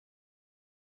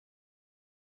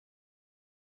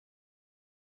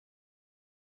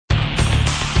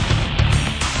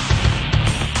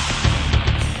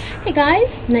Hi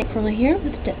guys, Nightcrawler here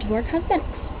with Detrivore Cosmetics.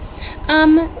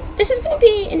 This is going to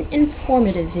be an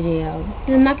informative video.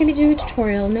 And I'm not going to be doing a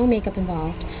tutorial, no makeup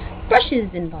involved. Brushes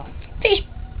involved. Face,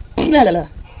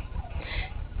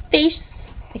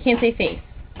 I can't say face.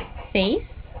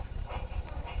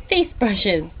 Face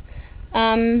brushes.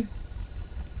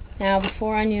 Now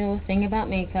before I knew a thing about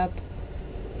makeup,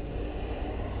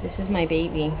 this is my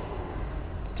baby.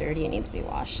 It's dirty, it needs to be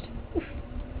washed. Oof.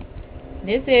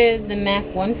 This is the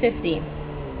MAC 150.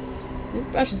 This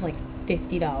brush is like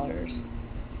 $50.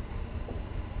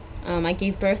 I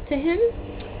gave birth to him,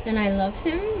 and I love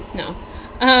him. No.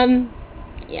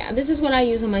 Yeah, this is what I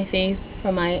use on my face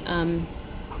for my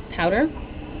powder.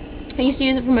 I used to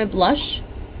use it for my blush,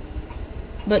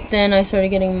 but then I started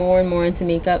getting more and more into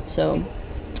makeup, so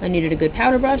I needed a good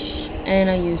powder brush, and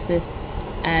I used this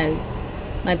as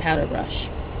my powder brush.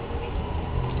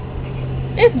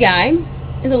 This guy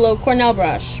is a low Cornell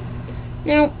brush.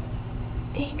 Now,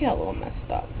 he got a little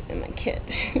messed up in my kit,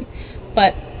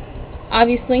 but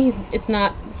obviously it's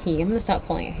not he. I'm gonna stop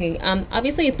calling it he.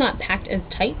 Obviously it's not packed as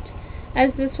tight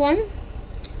as this one,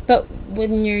 but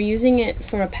when you're using it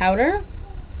for a powder,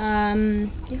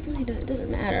 it really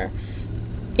doesn't matter.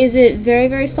 Is it very,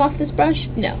 very soft, this brush?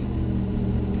 No.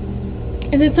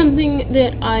 Is it something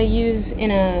that I use in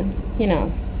a,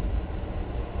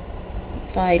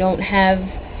 if I don't have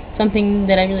something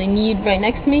that I really need right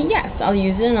next to me, yes, I'll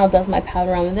use it and I'll dust my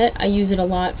powder on with it. I use it a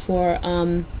lot for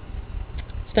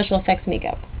special effects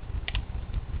makeup.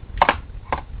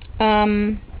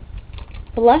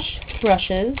 Blush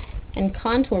brushes and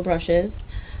contour brushes,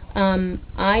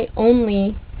 I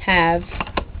only have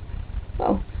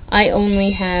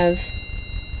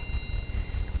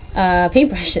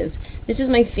paintbrushes. This is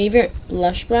my favorite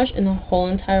blush brush in the whole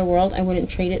entire world. I wouldn't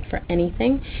trade it for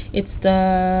anything. It's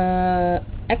the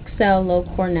XL Low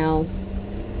Cornell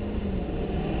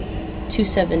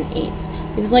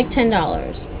 278. It was like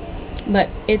 $10, but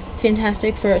it's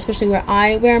fantastic for especially where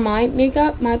I wear my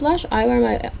makeup, my blush. I wear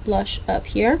my blush up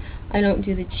here. I don't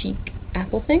do the cheek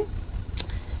apple thing.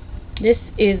 This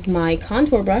is my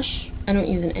contour brush. I don't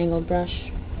use an angled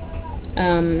brush.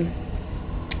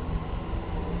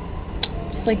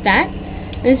 Just like that.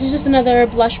 And this is just another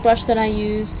blush brush that I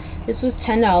use. This was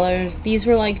 $10. These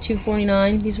were like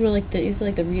 $2.49. These were like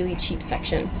the really cheap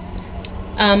section.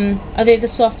 Are they the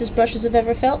softest brushes I've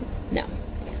ever felt? No.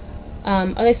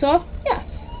 Are they soft? Yes.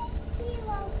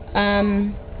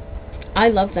 I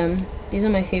love them. These are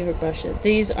my favorite brushes.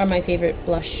 These are my favorite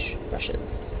blush brushes.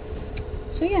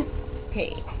 So yeah.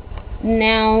 Okay.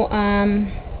 Now,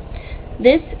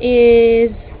 this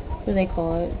is, what do they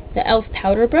call it? The e.l.f.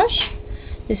 powder brush.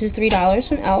 This is $3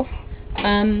 from e.l.f.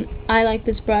 I like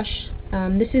this brush.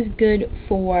 This is good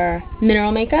for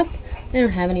mineral makeup. I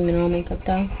don't have any mineral makeup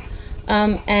though.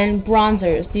 And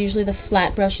bronzers. Usually the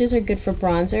flat brushes are good for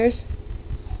bronzers.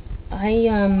 I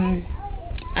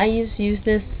use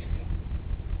this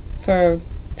for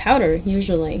powder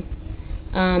usually.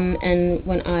 And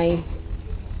when I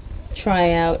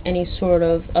try out any sort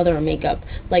of other makeup,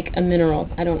 like a mineral.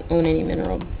 I don't own any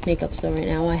mineral makeups though right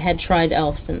now. I had tried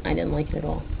e.l.f. and I didn't like it at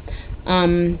all.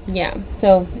 Yeah,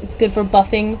 so it's good for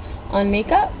buffing on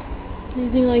makeup,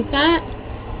 anything like that.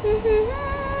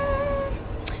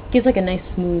 Gives like a nice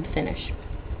smooth finish.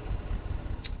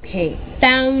 Okay,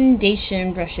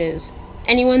 foundation brushes.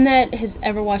 Anyone that has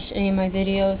ever watched any of my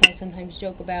videos, I sometimes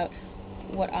joke about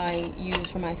what I use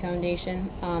for my foundation.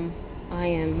 I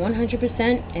am 100%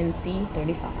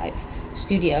 NC35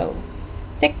 Studio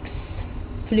 6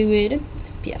 Fluid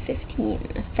SPF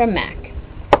 15 from MAC.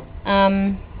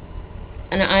 And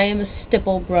I am a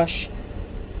stipple brush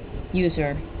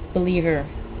user, believer,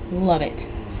 love it.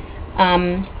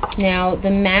 Now the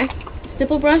MAC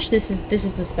stipple brush, this is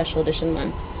the special edition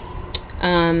one.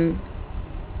 I'm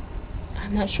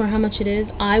not sure how much it is.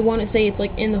 I want to say it's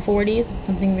like in the 40s,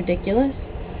 something ridiculous.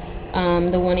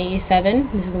 The 187,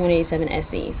 this is the 187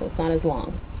 SE, so it's not as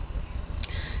long.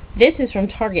 This is from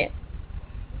Target.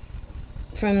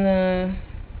 From the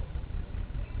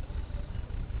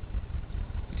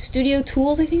Studio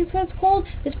Tools, I think it's what it's called.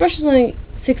 This brush is only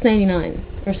 $6.99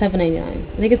 or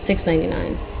 $7.99. I think it's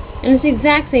 $6.99. And it's the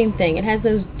exact same thing. It has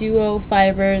those duo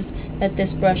fibers that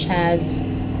this brush has.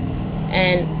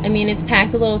 And, I mean, it's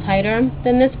packed a little tighter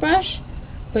than this brush.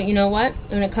 But you know what?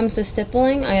 When it comes to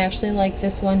stippling, I actually like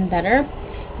this one better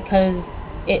because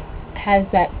it has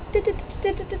that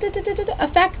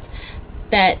effect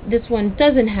that this one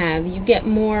doesn't have. You get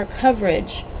more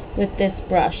coverage with this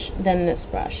brush than this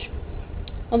brush.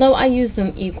 Although I use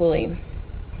them equally.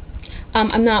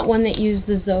 I'm not one that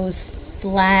uses those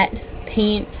flat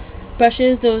paint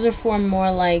brushes. Those are for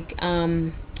more like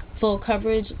full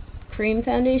coverage cream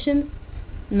foundations.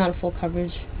 I'm not a full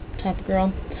coverage type of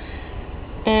girl.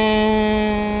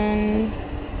 And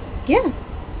yeah,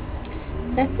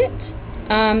 that's it.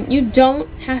 You don't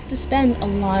have to spend a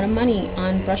lot of money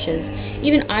on brushes.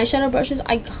 Even eyeshadow brushes,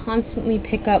 I constantly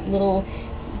pick up little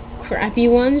crappy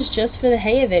ones just for the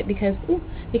hay of it, because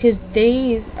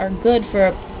these are good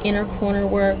for inner corner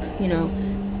work, you know,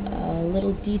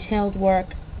 little detailed work.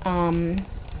 I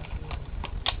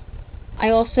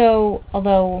also,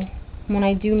 although when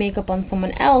I do makeup on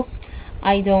someone else,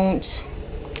 I don't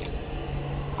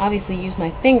obviously use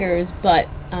my fingers, but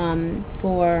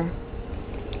for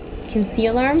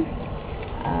concealer,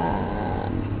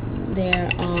 there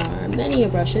are many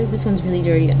brushes. This one's really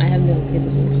dirty. I have no idea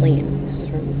this one's clean. This is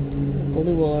from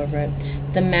glue all over it.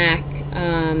 The MAC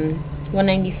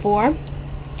 194.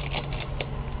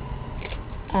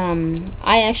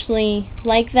 I actually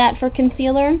like that for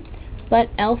concealer, but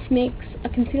e.l.f. makes a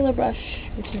concealer brush,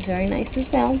 which is very nice as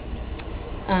well.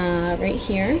 Right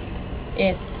here,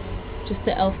 it's just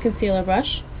the e.l.f. concealer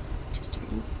brush.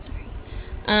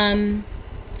 And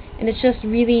it's just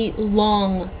really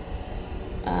long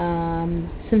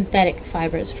synthetic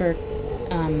fibers for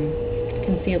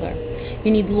concealer.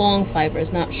 You need long fibers,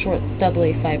 not short,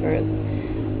 stubbly fibers.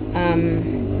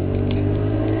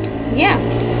 Yeah,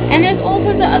 and there's all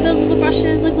sorts of other little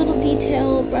brushes, like little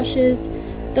detail brushes.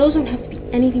 Those don't have to be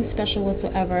anything special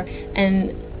whatsoever.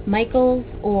 And Michael's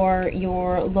or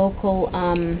your local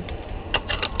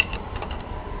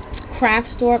craft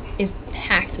store is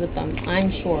packed with them, I'm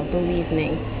sure, believe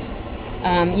me.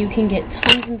 You can get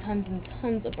tons and tons and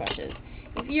tons of brushes.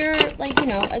 If you're, like, you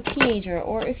know, a teenager,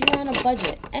 or if you're on a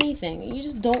budget, anything, you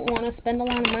just don't want to spend a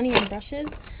lot of money on brushes,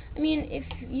 I mean, if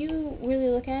you really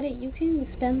look at it, you can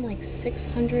spend like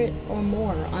 $600 or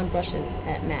more on brushes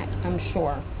at MAC, I'm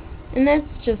sure. And that's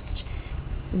just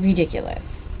ridiculous.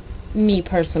 Me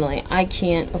personally, I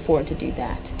can't afford to do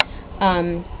that.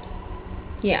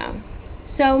 Yeah.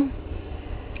 So,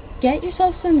 get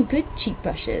yourself some good cheap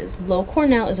brushes. Low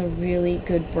Cornell is a really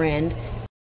good brand.